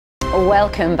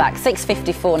Welcome back.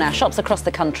 6:54 now. Shops across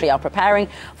the country are preparing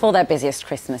for their busiest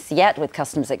Christmas yet, with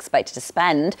customers expected to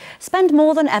spend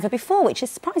more than ever before, which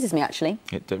surprises me, actually.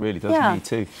 It really does, me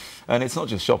too. And it's not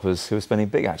just shoppers who are spending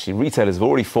big, actually. Retailers have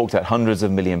already forked out hundreds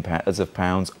of millions of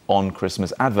pounds on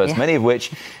Christmas adverts, many of which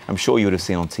I'm sure you would have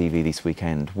seen on TV this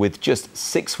weekend. With just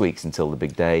 6 weeks until the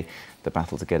big day, the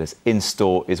battle to get us in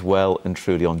store is well and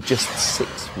truly on. Just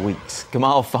 6 weeks.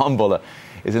 Gamal Farnborough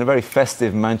is in a very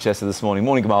festive Manchester this morning.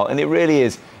 Morning, Gamal. And it really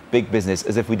is big business,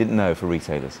 as if we didn't know, for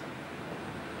retailers.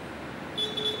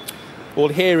 Well,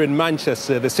 here in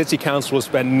Manchester, the City Council will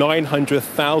spend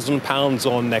 £900,000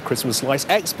 on their Christmas lights.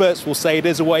 Experts will say it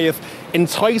is a way of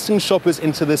enticing shoppers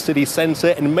into the city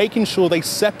centre and making sure they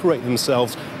separate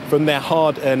themselves from their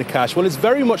hard-earned cash. Well, it's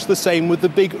very much the same with the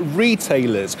big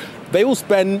retailers. They will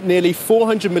spend nearly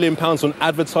 £400 million on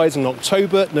advertising in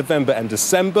October, November and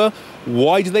December.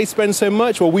 Why do they spend so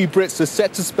much? Well, we Brits are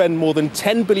set to spend more than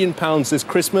 £10 billion this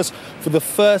Christmas for the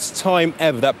first time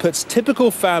ever. That puts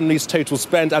typical families' total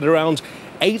spend at around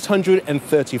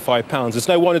 £835. It's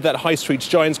no wonder that high street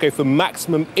giants go for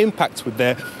maximum impact with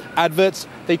their adverts.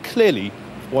 They clearly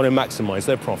want to maximise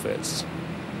their profits.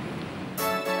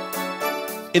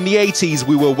 In the 80s,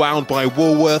 we were wowed by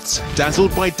Woolworths,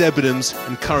 dazzled by Debenhams,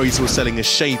 and Currys were selling us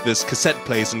shavers, cassette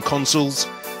players and consoles.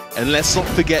 And let's not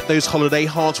forget those holiday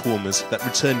heartwarmers that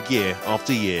return year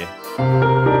after year.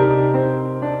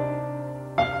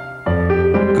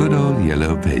 Good old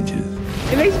Yellow Pages.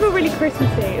 It makes me feel really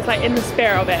Christmassy. It's like in the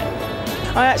spirit of it.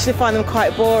 I actually find them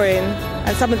quite boring,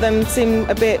 and some of them seem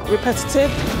a bit repetitive.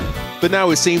 But now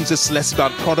it seems it's less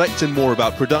about product and more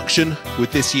about production,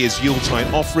 with this year's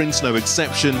Yuletide offerings no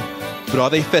exception. But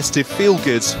are they festive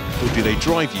feel-goods, or do they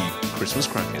drive you Christmas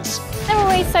crackers? They're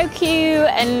always so cute,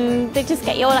 and they just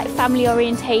get you all like family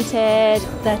orientated.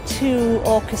 They're too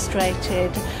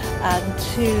orchestrated and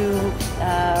too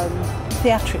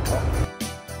theatrical.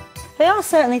 They are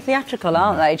certainly theatrical,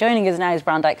 aren't they? Joining us now is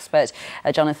brand expert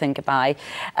Jonathan Gabay.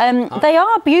 They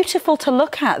are beautiful to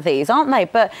look at, these, aren't they?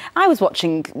 But I was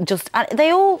watching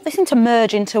they seem to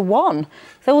merge into one.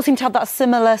 They all seem to have that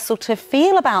similar sort of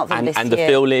feel about them this year. And the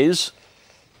feel is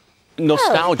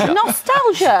nostalgia. Oh,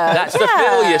 nostalgia. That's the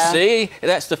feel, you see.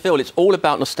 That's the feel. It's all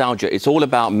about nostalgia. It's all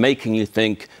about making you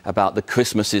think about the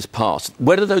Christmases past.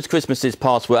 Whether those Christmases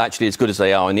past were actually as good as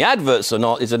they are in the adverts or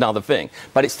not is another thing.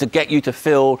 But it's to get you to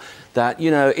feel that,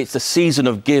 you know, it's a season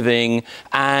of giving,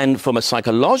 and from a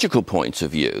psychological point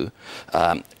of view,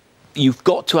 you've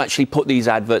got to actually put these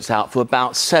adverts out for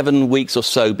about 7 weeks or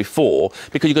so before,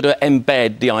 because you've got to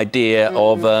embed the idea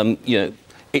of, you know,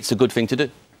 it's a good thing to do.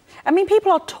 I mean,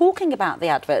 people are talking about the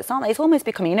adverts, aren't they? It's almost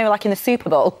becoming, you know, like in the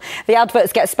Super Bowl, the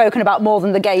adverts get spoken about more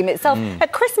than the game itself.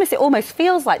 At Christmas, it almost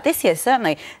feels like, this year,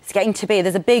 certainly, it's getting to be,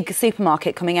 there's a big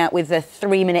supermarket coming out with a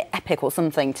 3-minute epic or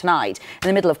something tonight in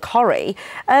the middle of Corrie.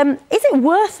 Is it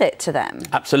worth it to them?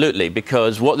 Absolutely,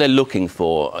 because what they're looking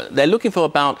for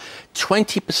about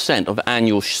 20% of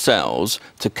annual sales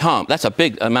to come. That's a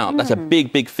big amount. That's a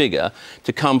big figure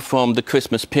to come from the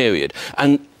Christmas period.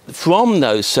 And from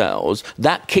those sales,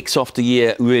 that kicks off the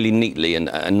year really neatly and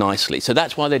nicely. So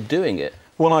that's why they're doing it.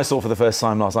 One I saw for the first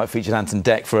time last night featured Anton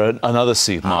Deck for another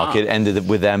supermarket. It ended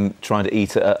with them trying to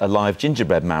eat a live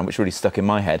gingerbread man, which really stuck in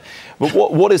my head. But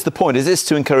what is the point? Is this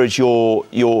to encourage the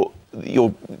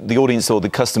audience or the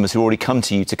customers who already come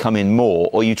to you to come in more,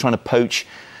 or are you trying to poach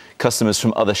customers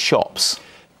from other shops?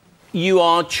 You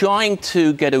are trying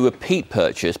to get a repeat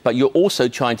purchase, but you're also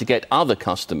trying to get other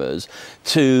customers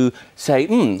to say,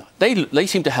 they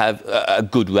seem to have a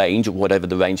good range, or whatever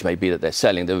the range may be that they're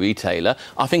selling, the retailer.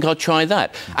 I think I'll try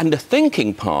that. And the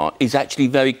thinking part is actually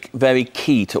very, very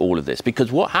key to all of this,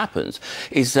 because what happens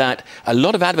is that a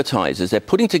lot of advertisers, they're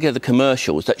putting together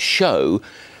commercials that show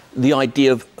the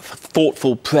idea of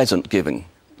thoughtful present giving.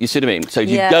 You see what I mean? So if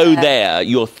you go there,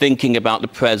 you're thinking about the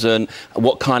present,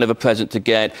 what kind of a present to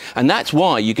get. And that's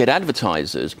why you get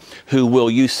advertisers who will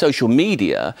use social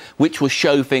media, which will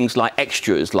show things like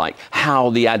extras, like how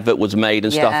the advert was made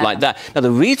and stuff like that. Now, the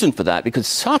reason for that, because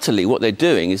subtly what they're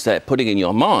doing is they're putting in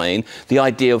your mind the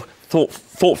idea of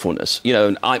thoughtfulness. You know,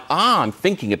 and I'm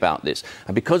thinking about this.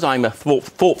 And because I'm a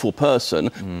thoughtful person,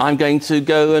 I'm going to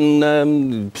go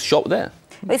and shop there.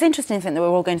 But it's interesting to think that we're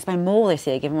all going to spend more this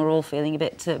year, given we're all feeling a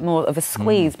bit more of a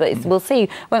squeeze. But we'll see,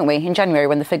 won't we, in January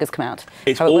when the figures come out.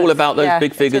 It's all about those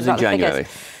big figures in January.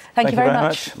 Thank you very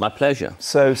much. My pleasure.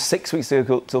 So 6 weeks to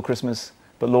go till Christmas,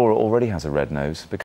 but Laura already has a red nose.